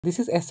This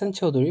is Ehsan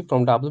Chaudhary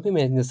from WP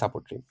Management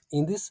Support Team.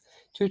 In this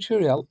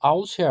tutorial, I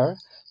will share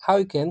how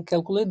you can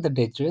calculate the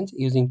date range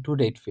using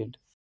toDate field.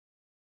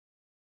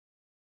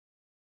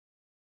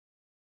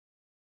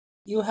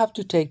 You have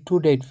to take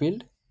toDate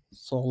field.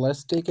 So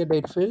let's take a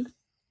date field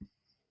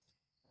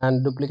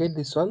and duplicate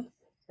this one.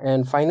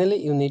 And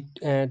finally, you need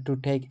to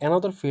take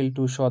another field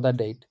to show the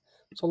date.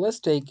 So let's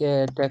take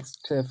a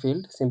text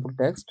field, simple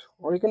text,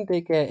 or you can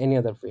take any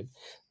other field.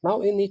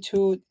 Now you need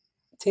to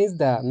change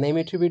the name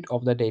attribute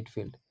of the date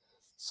field.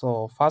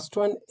 So first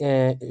one,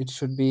 it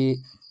should be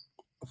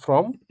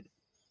from,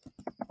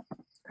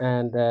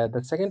 and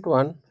the second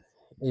one,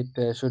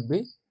 it should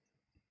be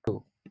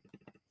to.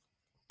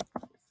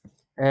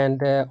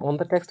 And on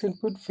the text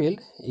input field,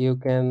 you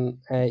can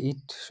it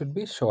should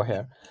be show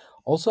here.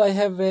 Also, I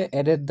have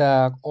added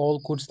the all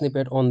code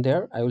snippet on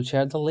there. I will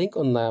share the link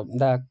on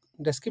the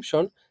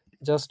description.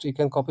 Just you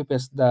can copy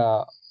paste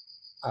the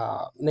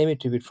name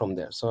attribute from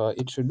there, so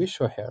it should be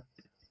show here.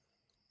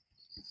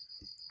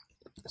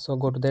 So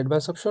go to the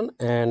advanced option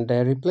and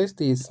replace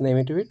this name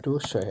attribute to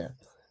show here.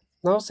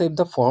 Now save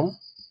the form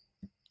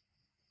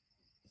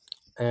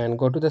and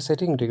go to the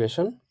setting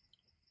integration.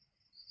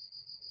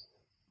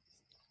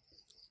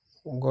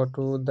 Go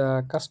to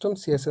the custom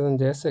CSS and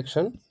JS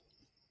section.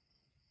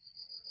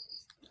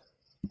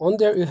 On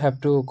there you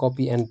have to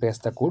copy and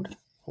paste the code.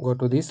 Go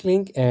to this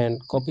link and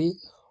copy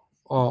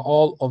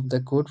all of the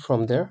code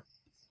from there.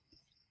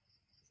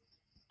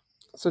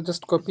 So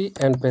just copy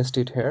and paste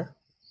it here.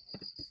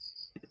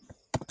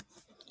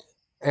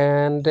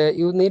 And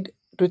you need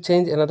to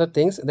change another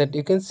things that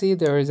you can see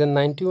there is a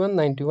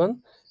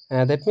 9191.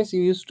 That means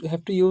you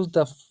have to use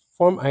the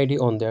form ID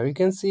on there. You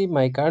can see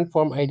my current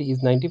form ID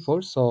is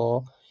 94,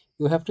 so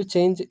you have to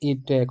change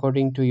it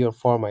according to your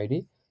form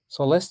ID.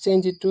 So let's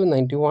change it to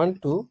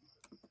 91 to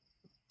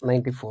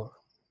 94.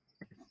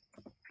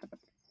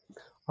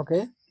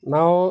 Okay,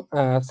 now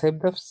save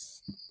the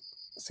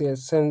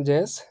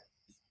CSS.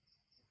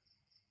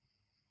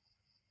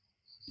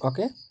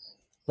 Okay,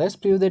 let's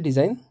preview the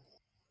design.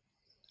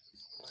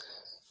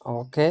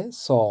 Okay,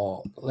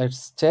 so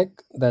let's check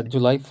the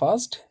July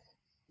 1st.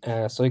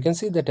 So you can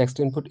see the text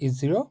input is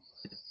 0.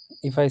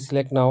 If I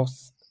select now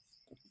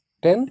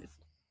 10,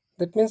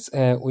 that means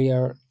we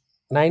are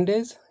 9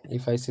 days.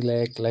 If I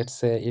select, let's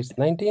say it's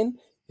 19,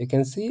 you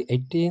can see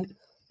 18.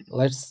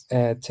 Let's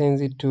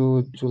change it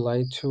to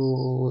July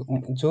to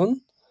June.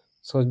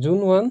 So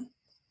June 1,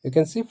 you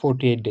can see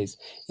 48 days.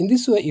 In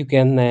this way you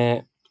can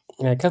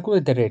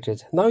calculate the rate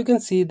range. Now you can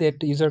see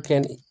that user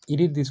can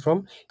edit this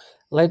from,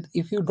 like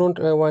if you don't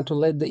want to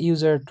let the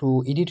user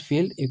to edit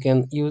field, you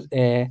can use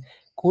a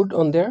code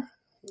on there.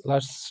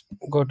 Let's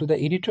go to the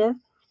editor.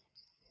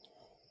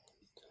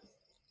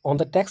 On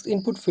the text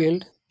input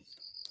field,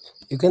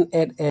 you can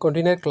add a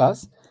container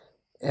class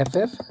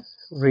ff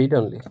read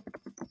only.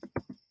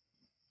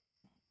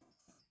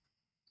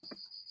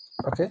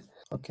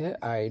 Okay,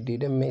 I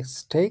did a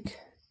mistake.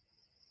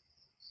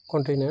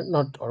 Container,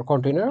 not or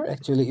container,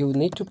 actually you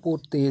need to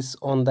put this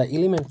on the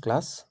element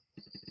class.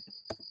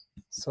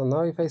 So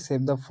now if I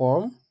save the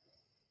form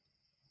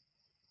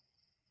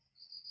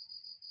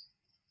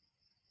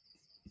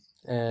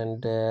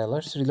and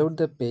let's reload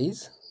the page.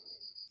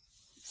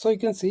 So you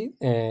can see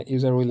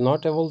user will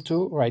not able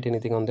to write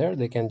anything on there.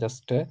 They can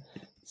just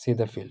see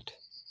the field.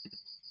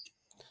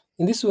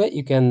 In this way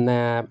you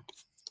can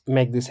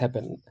make this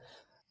happen.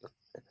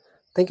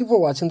 Thank you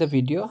for watching the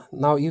video.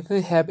 Now if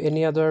you have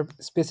any other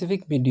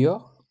specific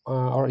video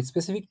or a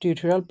specific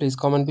tutorial, please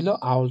comment below.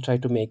 I will try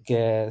to make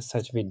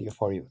such video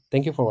for you.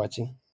 Thank you for watching.